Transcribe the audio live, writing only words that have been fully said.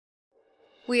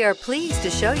We are pleased to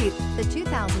show you the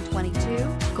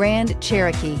 2022 Grand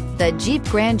Cherokee. The Jeep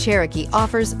Grand Cherokee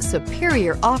offers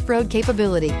superior off-road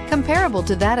capability comparable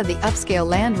to that of the upscale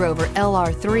Land Rover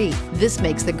LR3. This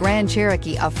makes the Grand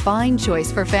Cherokee a fine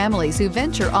choice for families who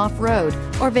venture off-road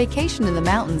or vacation in the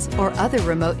mountains or other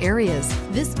remote areas.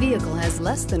 This vehicle has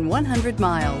less than 100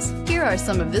 miles. Here are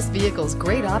some of this vehicle's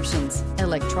great options: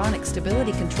 electronic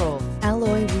stability control,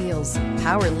 alloy wheels,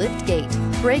 power lift gate,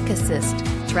 brake assist,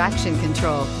 traction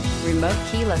control, remote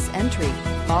keyless entry,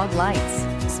 fog lights,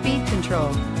 speed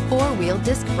control, four-wheel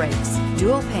disc brakes,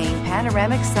 dual-pane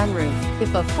panoramic sunroof. If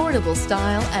affordable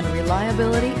style and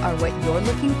reliability are what you're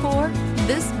looking for,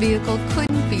 this vehicle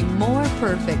couldn't be more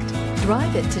perfect.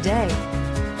 Drive it today.